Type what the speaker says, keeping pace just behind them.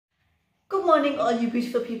Good morning all you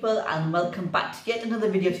beautiful people and welcome back to yet another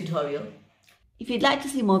video tutorial. If you'd like to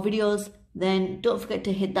see more videos, then don't forget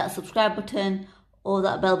to hit that subscribe button or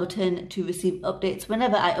that bell button to receive updates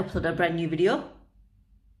whenever I upload a brand new video.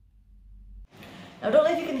 Now, I don't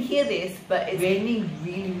know if you can hear this, but it's raining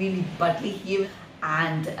really badly here,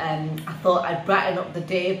 and I thought I'd brighten up the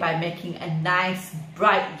day by making a nice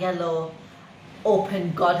bright yellow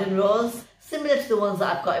open garden rose, similar to the ones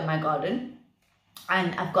that I've got in my garden.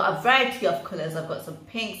 And I've got a variety of colours. I've got some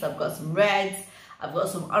pinks, I've got some reds, I've got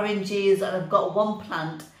some oranges, and I've got one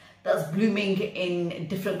plant that's blooming in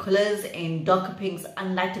different colours, in darker pinks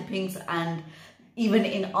and lighter pinks, and even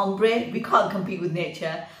in ombre. We can't compete with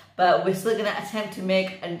nature, but we're still going to attempt to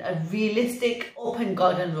make a realistic open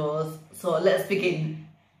garden rose. So let's begin.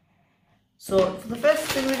 So for the first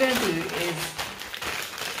thing we're going to do is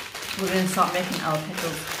we're going to start making our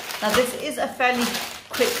petals. Now this is a fairly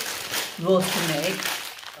quick rose to make.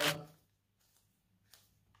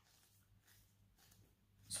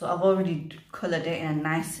 So I've already coloured it in a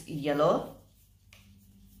nice yellow.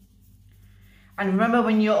 And remember,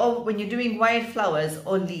 when you're doing wired flowers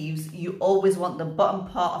or leaves, you always want the bottom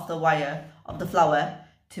part of the wire of the flower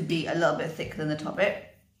to be a little bit thicker than the top bit.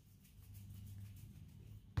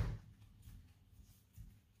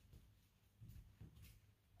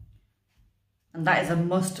 And that is a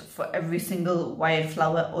must for every single wired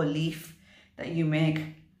flower or leaf that you make.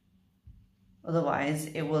 Otherwise,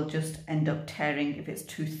 it will just end up tearing if it's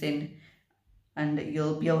too thin, and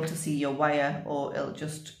you'll be able to see your wire, or it'll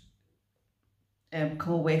just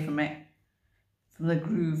come away from it, from the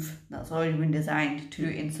groove that's already been designed to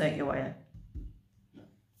insert your wire.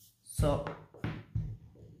 So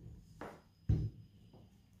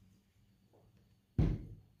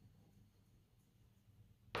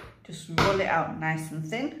just roll it out nice and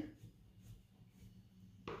thin.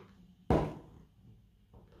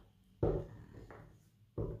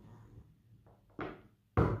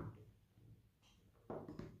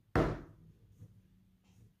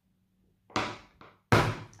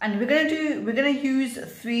 And we're gonna use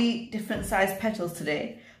 3 different size petals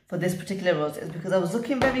today for this particular rose. It's because I was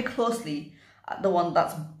looking very closely at the one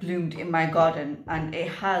that's bloomed in my garden, and it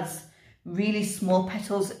has really small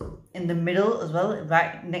petals in the middle as well,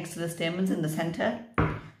 right next to the stamens in the center.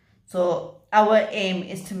 So our aim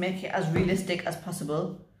is to make it as realistic as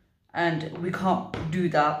possible, and we can't do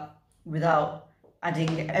that without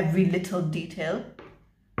adding every little detail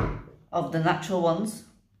of the natural ones.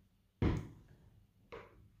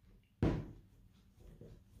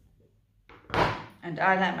 And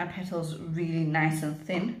I like my petals really nice and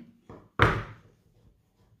thin.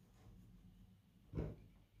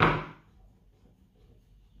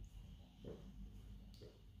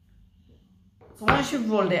 So once you've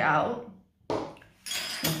rolled it out,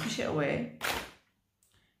 you push it away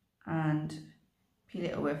and peel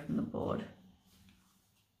it away from the board.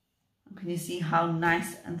 And can you see how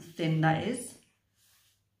nice and thin that is?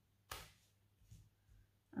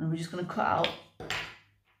 And we're just going to cut out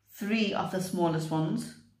 3 of the smallest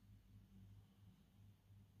ones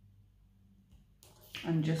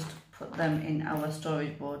and just put them in our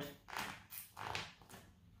storage board.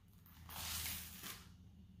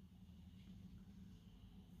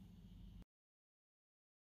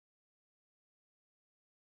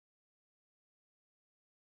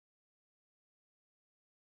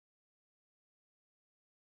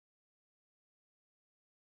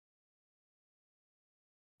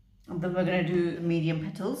 And then we're going to do medium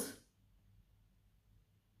petals.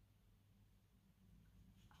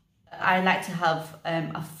 I like to have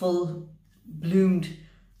a full bloomed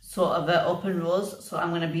sort of an open rose, so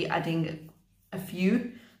I'm going to be adding a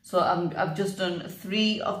few. So I've just done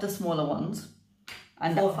 3 of the smaller ones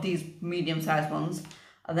and 4 of these medium sized ones,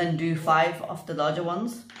 and then do 5 of the larger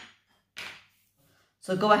ones.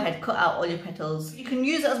 So go ahead, cut out all your petals. You can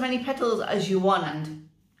use as many petals as you want, and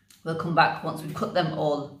we'll come back once we've cut them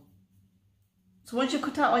all. So once you've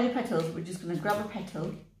cut out all your petals, we're just going to grab a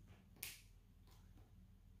petal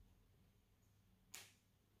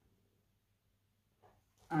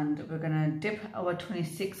and we're going to dip our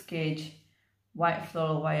 26 gauge white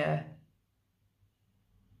floral wire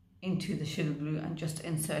into the sugar glue and just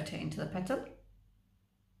insert it into the petal.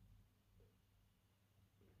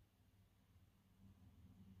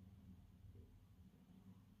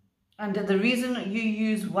 And the reason you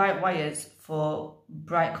use white wires for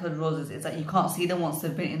bright coloured roses is that you can't see them once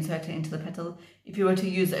they've been inserted into the petal. If you were to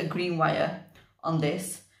use a green wire on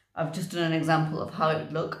this, I've just done an example of how it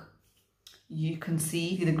would look. You can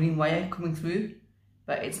see the green wire coming through,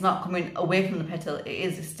 but it's not coming away from the petal. It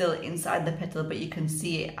is still inside the petal, but you can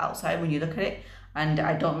see it outside when you look at it, and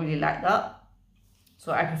I don't really like that.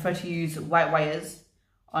 So I prefer to use white wires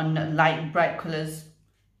on light bright colours,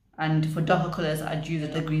 and for darker colours I'd use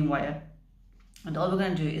the green wire. And all we're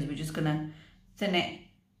going to do is we're just going to thin it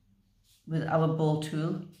with our ball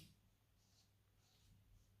tool.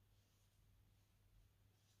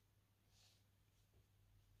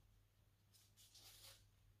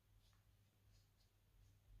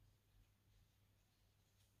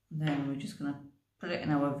 Then we're just going to put it in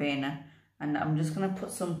our veiner, and I'm just going to put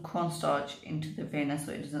some cornstarch into the veiner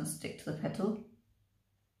so it doesn't stick to the petal.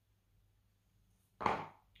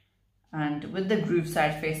 And with the groove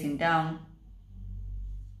side facing down,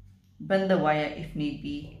 bend the wire if need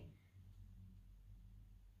be,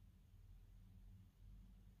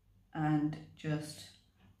 and just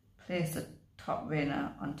place the top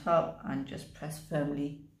veiner on top and just press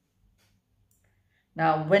firmly.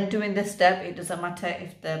 Now when doing this step, it doesn't matter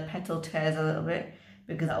if the petal tears a little bit,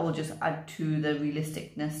 because that will just add to the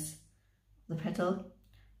realisticness of the petal,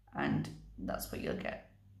 and that's what you'll get.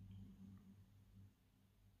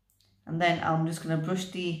 And then I'm just going to brush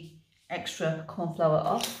the extra corn flour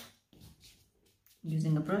off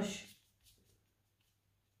using a brush.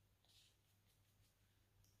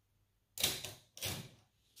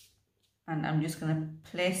 And I'm just going to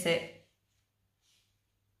place it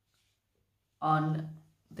on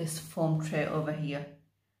this foam tray over here,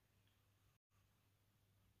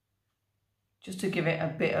 just to give it a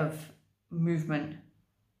bit of movement.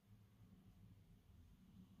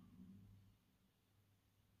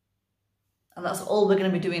 And that's all we're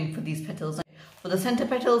going to be doing for these petals. For the center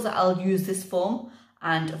petals, I'll use this foam,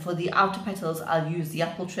 and for the outer petals, I'll use the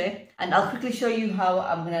apple tray. And I'll quickly show you how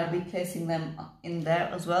I'm going to be placing them in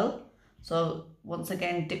there as well. So once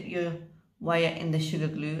again, dip your wire in the sugar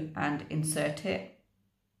glue and insert it.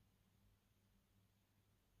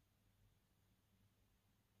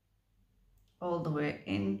 All the way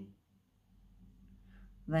in.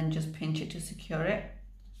 Then just pinch it to secure it.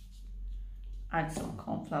 Add some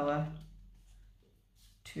corn flour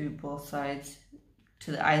to both sides,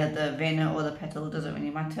 to either the veiner or the petal, doesn't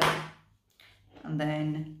really matter. And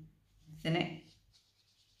then thin it.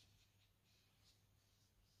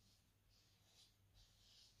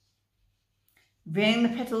 Veining the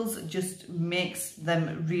petals just makes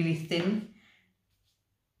them really thin.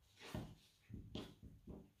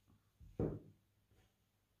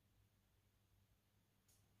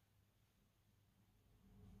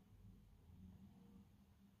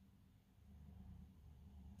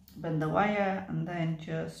 Bend the wire and then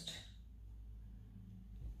just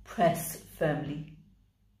press firmly.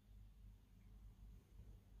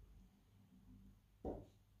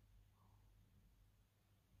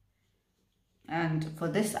 And for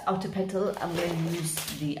this outer petal, I'm going to use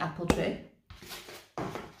the apple tray.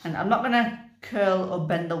 And I'm not going to curl or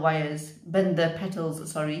bend the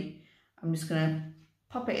petals, sorry. I'm just going to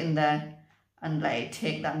pop it in there and let it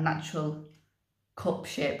take that natural cup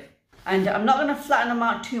shape. And I'm not going to flatten them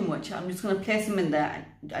out too much. I'm just going to place them in there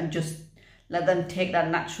and just let them take that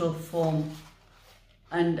natural form.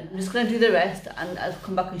 And I'm just going to do the rest, and I'll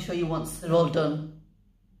come back and show you once they're all done.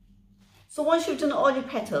 So once you've done all your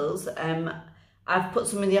petals, I've put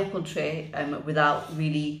some in the apple tray without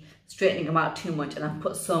really straightening them out too much, and I've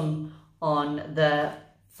put some on the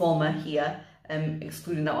former here,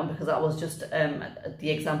 excluding that one because that was just the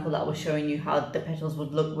example that I was showing you how the petals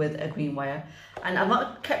would look with a green wire. And I've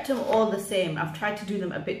not kept them all the same. I've tried to do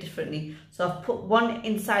them a bit differently. So I've put one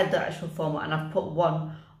inside the actual former, and I've put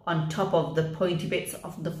one on top of the pointy bits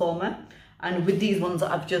of the former. And with these ones,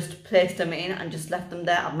 I've just placed them in and just left them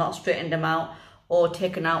there. I've not straightened them out or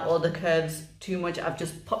taken out all the curves too much. I've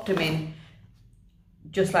just popped them in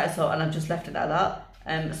just like so, and I've just left it like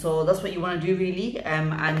that. So that's what you want to do really.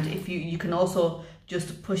 And if you can also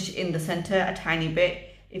just push in the center a tiny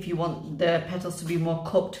bit if you want the petals to be more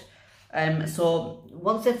cupped. So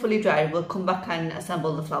once they're fully dried, we'll come back and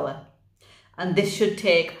assemble the flower. And this should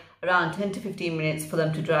take around 10 to 15 minutes for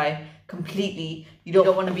them to dry completely. You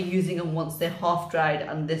don't want to be using them once they're half dried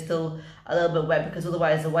and they're still a little bit wet, because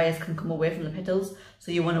otherwise the wires can come away from the petals.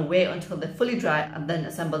 So you want to wait until they're fully dry and then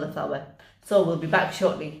assemble the flower. So we'll be back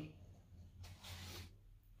shortly.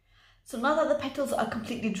 So now that the petals are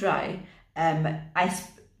completely dry, I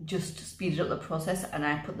just speeded up the process and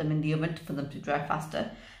I put them in the oven for them to dry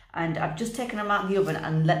faster. And I've just taken them out of the oven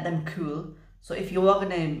and let them cool. So if you are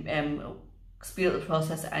going to speed up the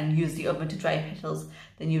process and use the oven to dry your petals,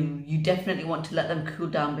 then you definitely want to let them cool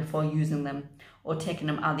down before using them or taking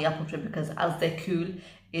them out of the apple tray, because as they cool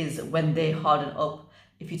is when they harden up.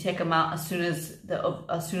 If you take them out as soon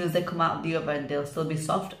as they come out of the oven, they'll still be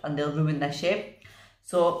soft and they'll ruin their shape.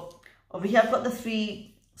 So over here I've got the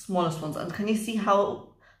 3 smallest ones, and can you see how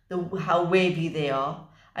how wavy they are.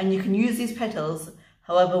 And you can use these petals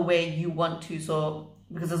however way you want to, so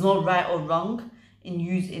because there's no right or wrong in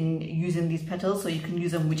using these petals, so you can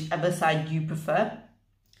use them whichever side you prefer.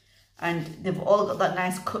 And they've all got that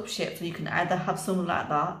nice cup shape, so you can either have some like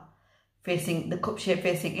that, facing the cup shape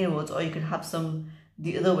facing inwards, or you can have some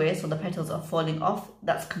the other way so the petals are falling off.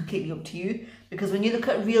 That's completely up to you, because when you look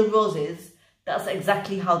at real roses, that's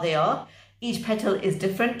exactly how they are. Each petal is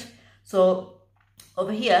different. So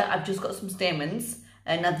over here I've just got some stamens,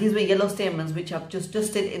 and now these were yellow stamens which I've just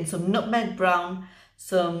dusted in some nutmeg brown,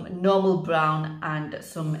 some normal brown and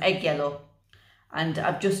some egg yellow, and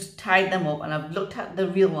I've just tied them up. And I've looked at the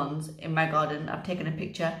real ones in my garden, I've taken a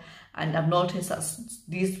picture, and I've noticed that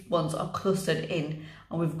these ones are clustered in,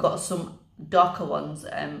 and we've got some darker ones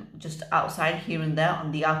just outside here and there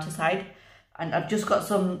on the outer side. And I've just got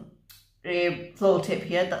some floral tape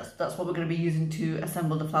here. That's what we're going to be using to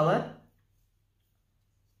assemble the flower.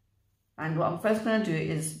 And what I'm first going to do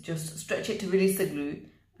is just stretch it to release the glue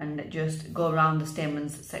and just go around the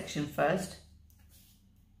stamens section first.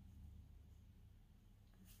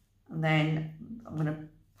 And then I'm going to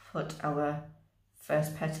put our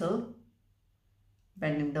first petal,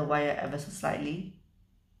 bending the wire ever so slightly.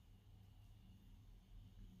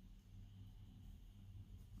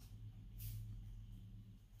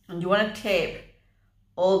 And you want to tape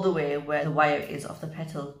all the way where the wire is off the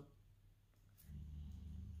petal.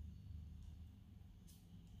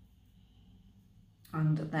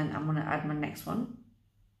 And then I'm going to add my next one.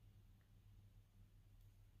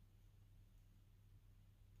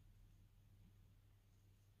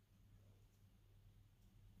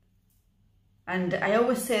 And I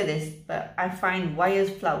always say this, but I find wired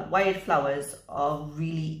flowers are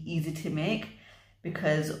really easy to make,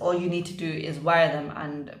 because all you need to do is wire them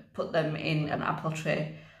and put them in an apple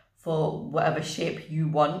tray for whatever shape you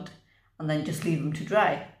want, and then just leave them to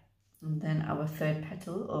dry. And then our third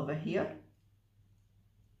petal over here.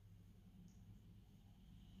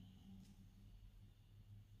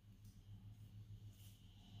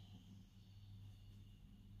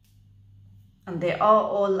 And they are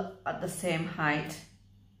all at the same height.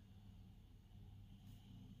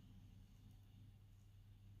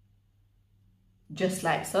 Just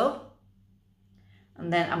like so.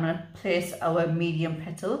 And then I'm going to place our medium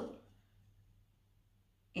petal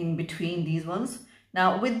in between these ones.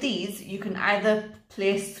 Now with these, you can either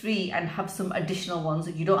place 3 and have some additional ones.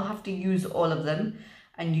 You don't have to use all of them,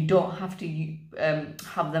 and you don't have to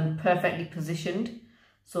have them perfectly positioned.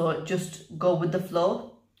 So just go with the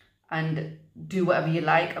flow and do whatever you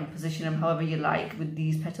like and position them however you like with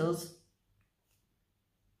these petals.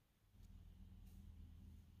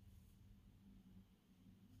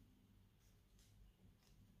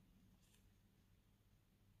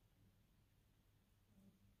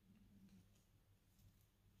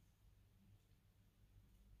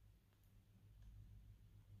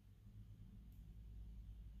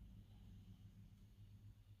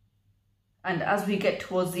 And as we get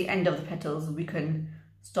towards the end of the petals, we can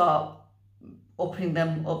start opening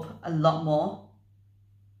them up a lot more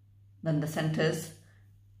than the centers.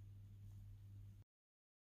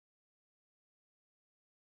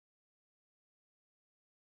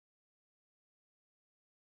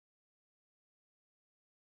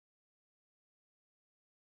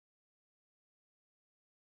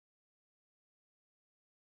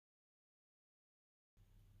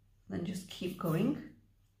 Then just keep going.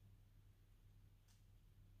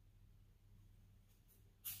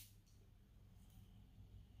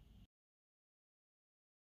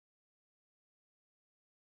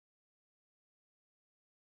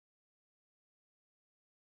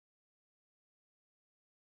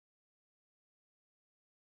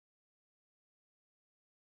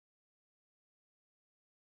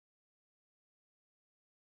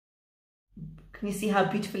 Can you see how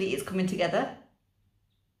beautifully it's coming together?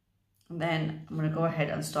 And then I'm going to go ahead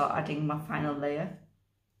and start adding my final layer.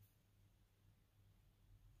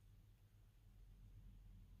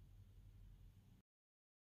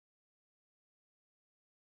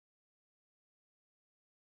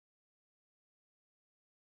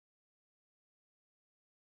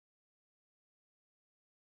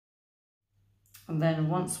 And then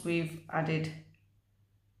once we've added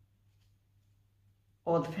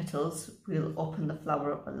all the petals, we'll open the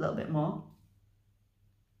flower up a little bit more.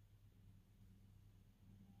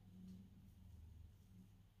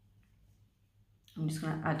 I'm just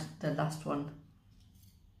going to add the last one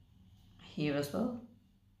here as well.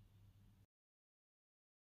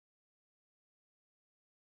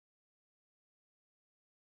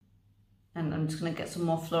 And I'm just going to get some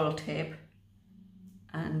more floral tape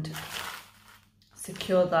and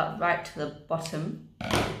secure that right to the bottom.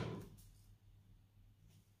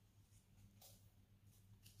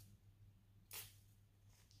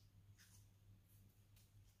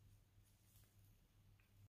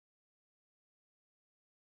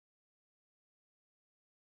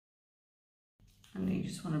 And you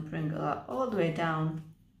just want to bring that all the way down.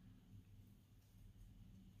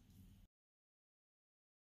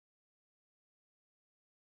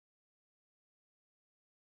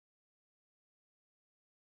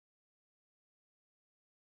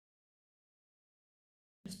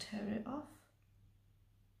 Just tear it off.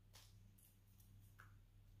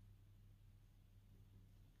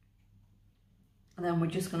 And then we're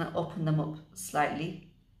just going to open them up slightly.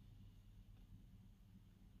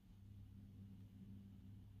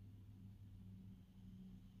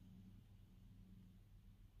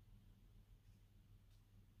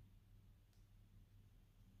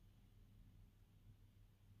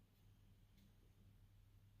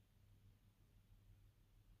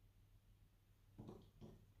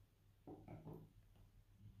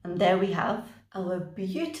 And there we have our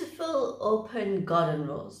beautiful open garden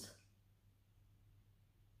rose.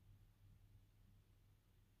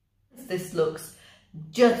 This looks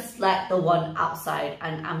just like the one outside,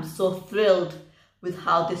 and I'm so thrilled with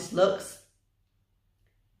how this looks.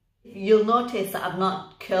 You'll notice that I've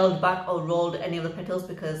not curled back or rolled any of the petals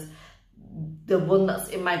because the one that's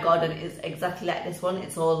in my garden is exactly like this one.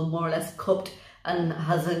 It's all more or less cupped and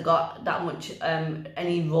hasn't got that much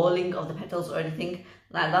any rolling of the petals or anything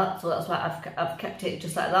like that, so that's why I've kept it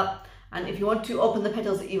just like that. And if you want to open the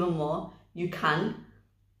petals even more, you can,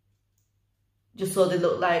 just so they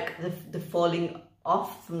look like they're falling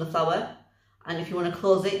off from the flower. And if you want to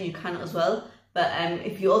close it, you can as well. But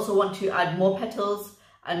if you also want to add more petals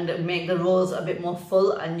and make the rose a bit more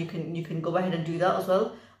full, and you can go ahead and do that as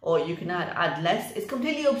well, or you can add less. It's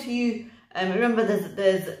completely up to you. Remember,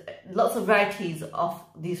 there's lots of varieties of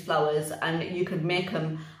these flowers, and you can make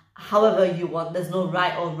them however you want. There's no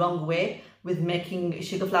right or wrong way with making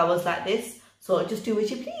sugar flowers like this, so just do as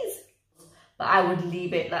you please. But I would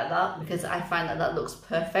leave it like that because I find that that looks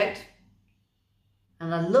perfect,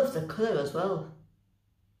 and I love the colour as well.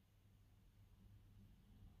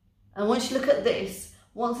 And once you look at this,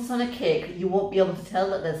 once it's on a cake, you won't be able to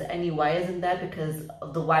tell that there's any wires in there because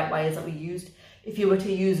of the white wires that we used. If you were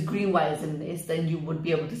to use green wires in this, then you would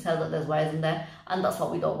be able to tell that there's wires in there, and that's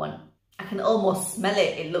what we don't want. I can almost smell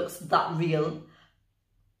it. It looks that real.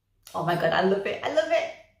 Oh my God, I love it. I love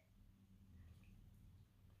it.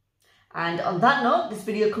 And on that note, this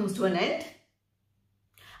video comes to an end.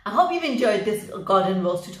 I hope you've enjoyed this garden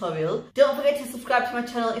rose tutorial. Don't forget to subscribe to my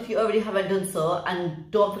channel if you already haven't done so,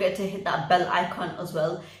 and don't forget to hit that bell icon as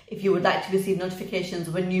well if you would like to receive notifications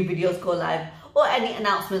when new videos go live or any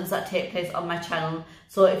announcements that take place on my channel.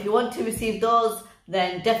 So if you want to receive those,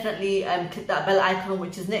 then definitely click that bell icon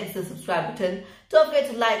which is next to the subscribe button. Don't forget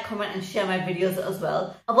to like, comment and share my videos as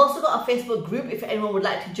well. I've also got a Facebook group if anyone would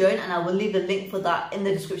like to join, and I will leave the link for that in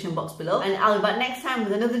the description box below. And I'll be back next time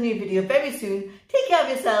with another new video very soon. Take care of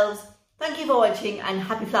yourselves. Thank you for watching, and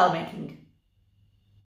happy flower making.